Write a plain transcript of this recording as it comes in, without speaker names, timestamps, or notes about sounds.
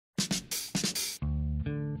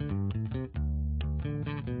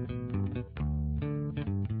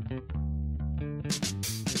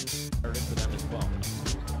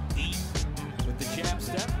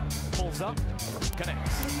Passes up,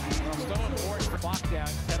 connects. Still important for clock down.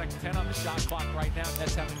 10 on the shot clock right now.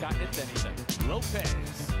 Nets haven't gotten it to anything. Lopez.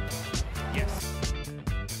 Yes.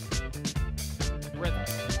 Rhythm.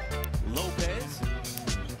 Lopez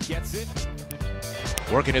gets it.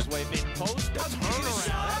 Working his way mid-post. Turnaround.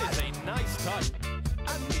 That is a nice touch.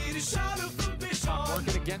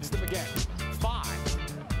 Working against him again. 5,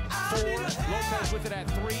 4. Lopez with it at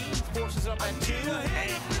 3. Forces up at 2.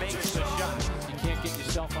 And makes the shot. You can't get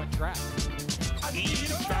yourself on track. He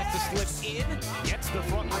tries to slip in. Gets the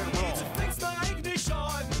front rim roll.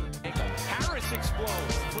 Harris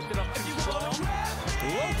explodes. Flipped it up too strong.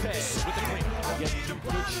 Lopez with the clean. Getting 2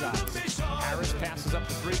 good shots. Harris passes up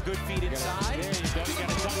the 3 good feet inside. There you go. You got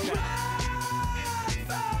to dunk that.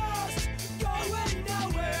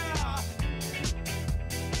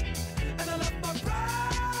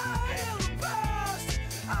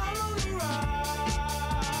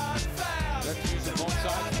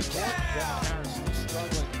 Harris is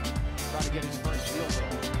struggling, trying to get his first field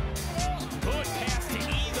goal. Good pass to E,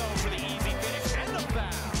 though, for the easy finish and the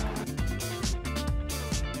foul.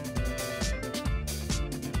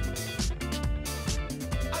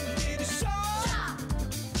 I need a shot.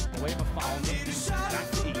 Wave of foul. Back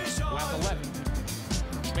to E. Wow, 11.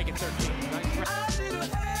 Make it 13. Nice try.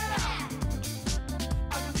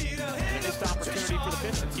 And missed opportunity for the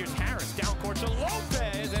Pistons. Here's Harris down court to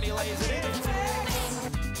Lopez, and he lays it in.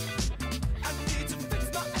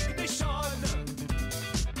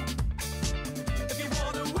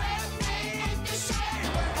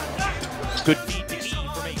 Good feed to E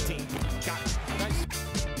from 18. Got it. Nice.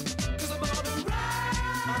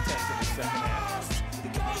 Contest in the second half.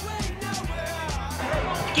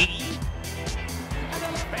 E.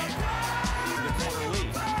 Bang. The corner lead.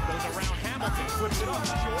 Goes around Hamilton. Flips it up.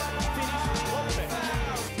 Short. Finish. Lopez.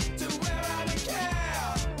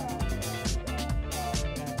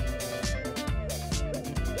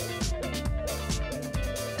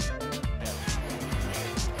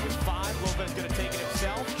 With 5, Lopez going to take it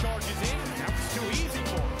himself. Charges in. Too easy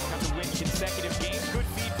for him. Have to win consecutive games. Good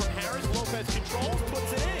feed from Harris. Lopez controls,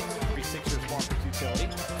 puts it in. 36ers market utility.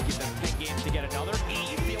 Give them 10 games to get another.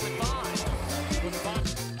 E feeling fine. With 5.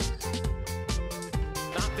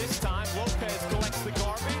 Not this time. Lopez collects the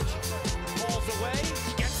garbage. Falls away.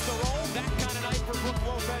 Gets the roll. That kind of night for Brook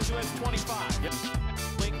Lopez, who has 25. Yep.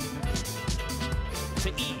 To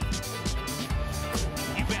E.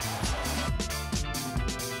 You bet.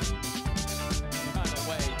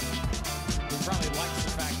 Probably likes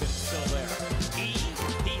the fact that it's still there. E,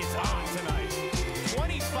 he is on tonight.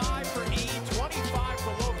 25 for E, 25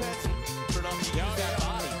 for Lopez. For not to use that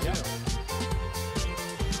body. Yep.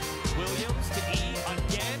 Williams to E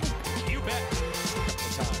again. You bet.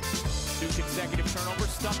 2 consecutive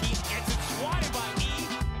turnovers. Stuckey gets it swatted by E.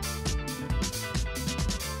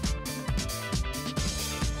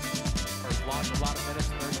 First lost a lot of minutes,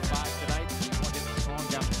 35 tonight. Getting strong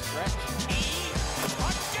down the stretch. E,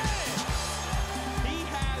 again.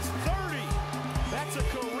 That's a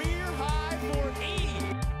career high for E.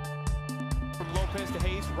 From Lopez to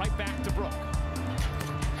Hayes, right back to Brook.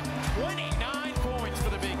 29 points for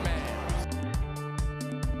the big man.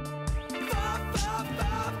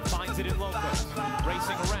 Finds it in Lopez.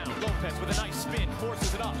 Racing around. Lopez with a nice spin.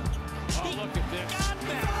 Forces it up. Oh, look at this. Got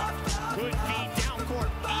that. Good feed down court.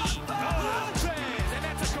 E. Oh, Lopez. And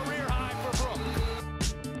that's a career high for Brook.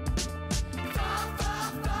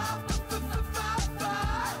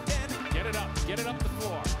 Get it up the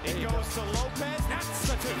floor. It goes to Lopez. That's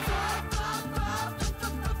the 2.